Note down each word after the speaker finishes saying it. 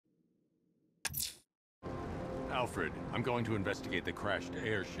Alfred, I'm going to investigate the crashed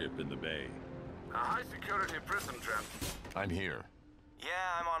airship in the bay. A high-security prison, Trent. I'm here. Yeah,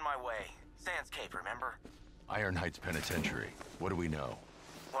 I'm on my way. Sands Cape, remember? Iron Heights Penitentiary. What do we know?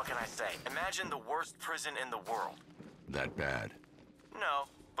 What can I say? Imagine the worst prison in the world. That bad? No,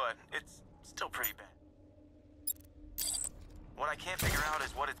 but it's still pretty bad. What I can't figure out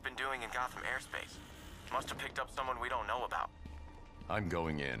is what it's been doing in Gotham airspace. Must have picked up someone we don't know about. I'm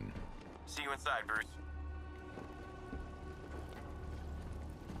going in. See you inside, Bruce.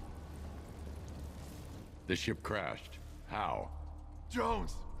 The ship crashed. How?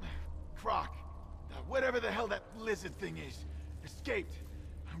 Drones! Croc! Whatever the hell that lizard thing is. Escaped.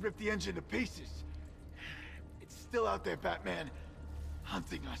 Ripped the engine to pieces. It's still out there, Batman.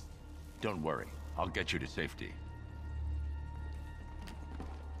 Hunting us. Don't worry. I'll get you to safety.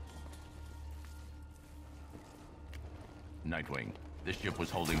 Nightwing, this ship was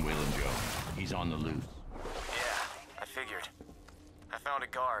holding Waylon Jones. He's on the loose. Yeah, I figured. I found a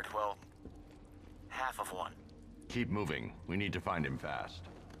guard, well, half of one. Keep moving. We need to find him fast.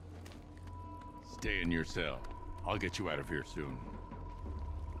 Stay in your cell. I'll get you out of here soon.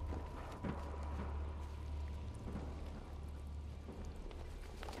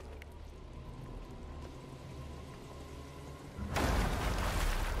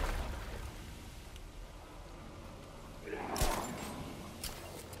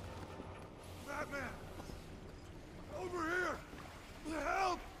 Batman! Over here!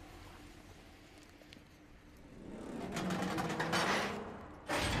 Help!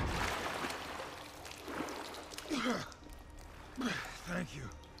 Thank you.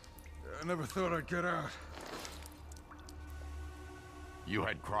 I never thought I'd get out. You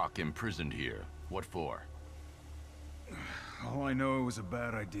had Croc imprisoned here. What for? All I know, it was a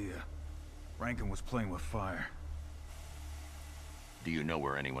bad idea. Rankin was playing with fire. Do you know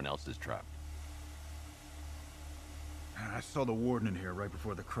where anyone else is trapped? I saw the warden in here right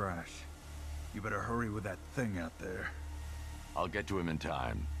before the crash. You better hurry with that thing out there. I'll get to him in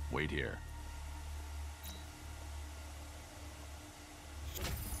time. Wait here.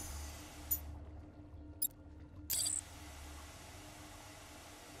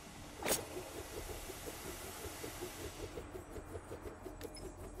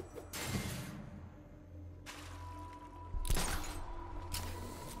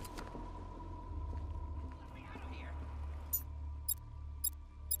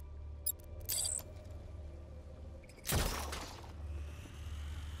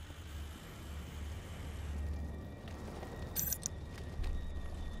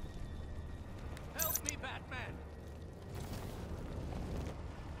 Help me, Batman!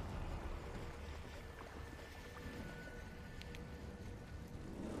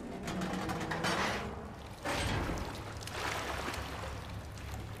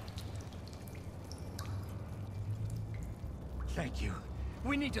 Thank you.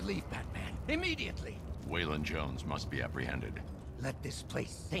 We need to leave, Batman. Immediately! Waylon Jones must be apprehended. Let this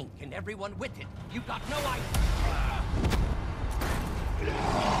place sink and everyone with it. You got no idea.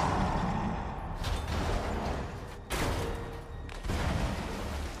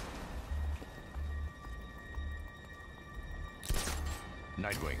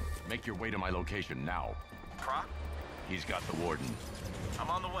 Nightwing, make your way to my location now. Croc? He's got the warden. I'm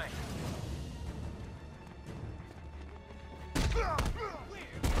on the way.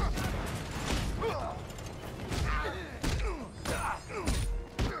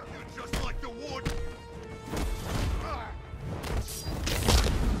 You're just like the warden!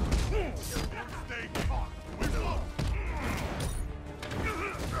 Stay calm! We won't! You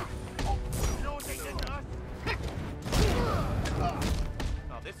know what they did to us?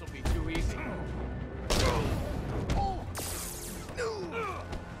 Oh, this'll be too easy.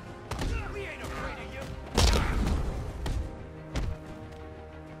 We ain't afraid of you.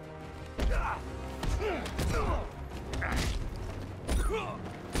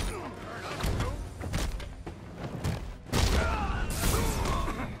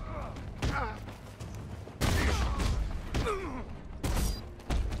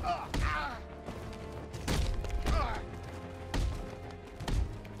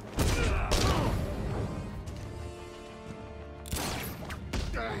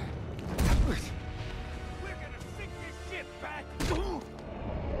 We're gonna sink this ship, Bat!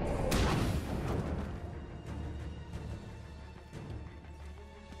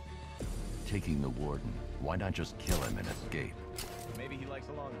 Taking the warden. Why not just kill him and escape? Maybe he likes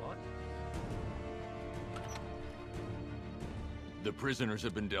a long lunch? The prisoners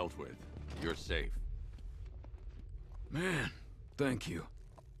have been dealt with. You're safe. Man, thank you.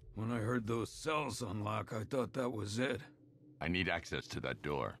 When I heard those cells unlock, I thought that was it. I need access to that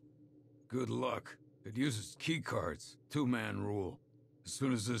door. Good luck. It uses keycards, two-man rule. As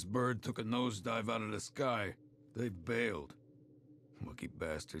soon as this bird took a nosedive out of the sky, they bailed. Lucky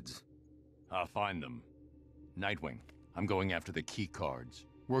bastards. I'll find them. Nightwing, I'm going after the key cards.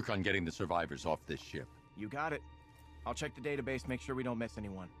 Work on getting the survivors off this ship. You got it. I'll check the database, make sure we don't miss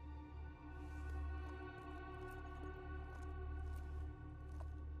anyone.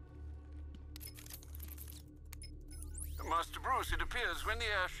 Master Bruce, it appears when the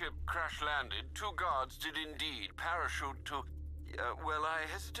airship crash-landed, 2 guards did indeed parachute to... well, I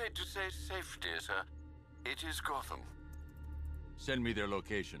hesitate to say safety, sir. It is Gotham. Send me their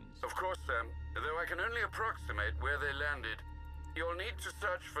locations. Of course, sir. Though I can only approximate where they landed. You'll need to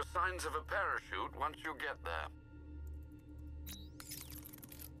search for signs of a parachute once you get there.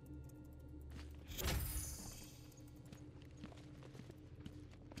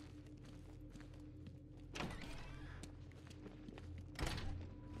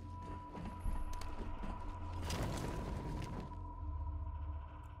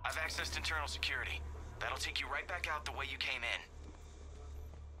 I've accessed internal security. That'll take you right back out the way you came in.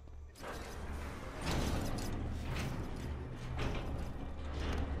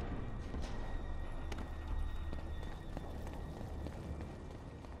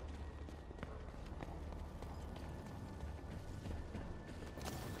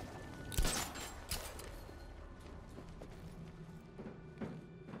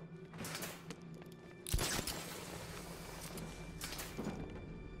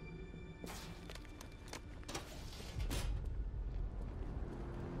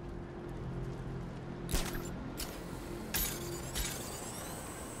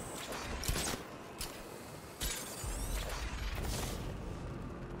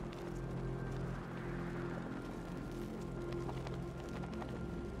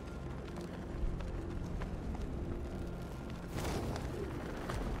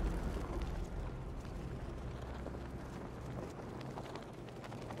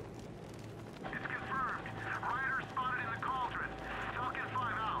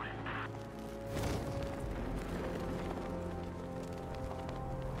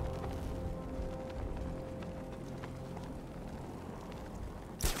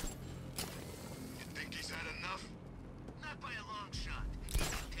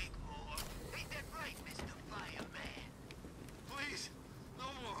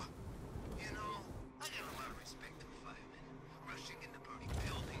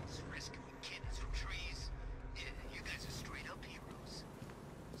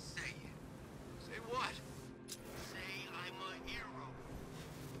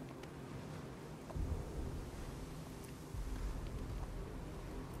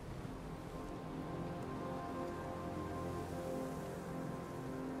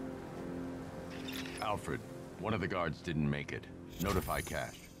 Alfred, one of the guards didn't make it. Notify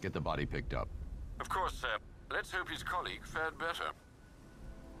Cash. Get the body picked up. Of course, sir. Let's hope his colleague fared better.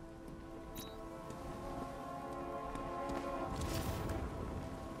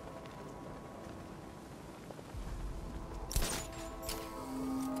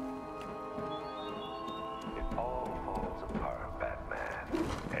 It all falls apart, Batman.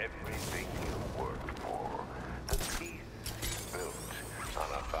 Everything you worked for. The peace built on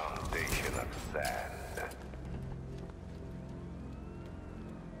a foundation of sand.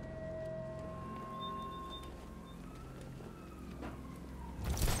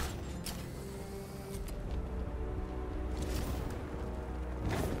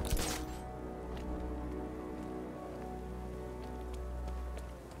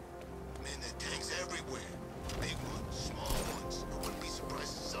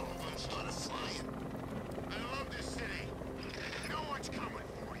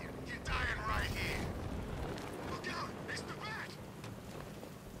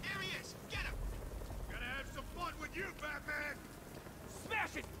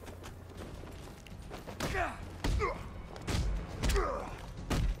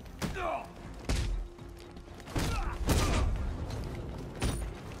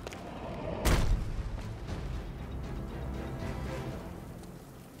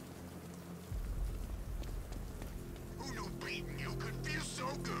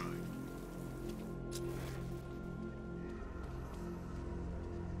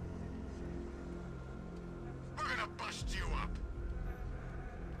 You up.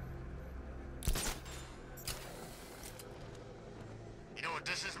 You know what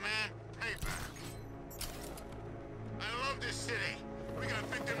this is, man? Payback. I love this city. We got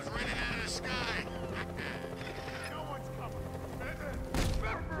victims raining out of the sky. No one's coming.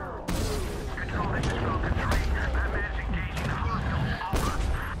 Control, this is Falcon 3. Batman's engaging hostiles. Over.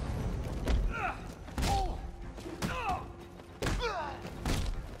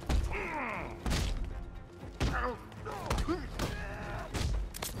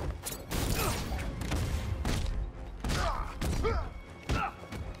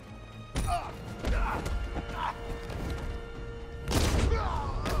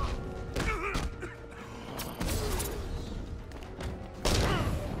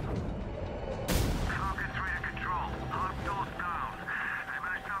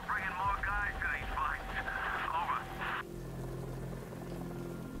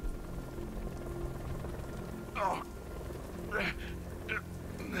 Oh.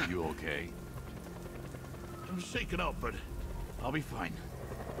 You okay? I'm shaken up, but I'll be fine.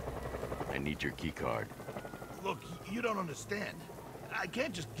 I need your key card. Look, you don't understand. I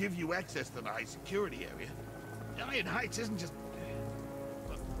can't just give you access to the high security area. Giant Heights isn't just...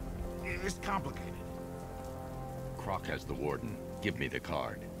 Look, it's complicated. Croc has the warden. Give me the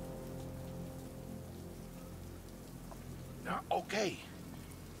card. Okay.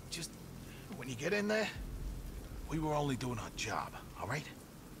 Just, when you get in there, we were only doing our job, all right?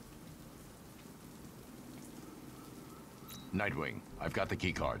 Nightwing, I've got the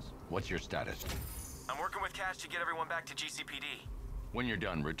key cards. What's your status? I'm working with Cash to get everyone back to GCPD. When you're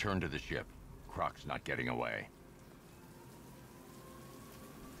done, return to the ship. Croc's not getting away.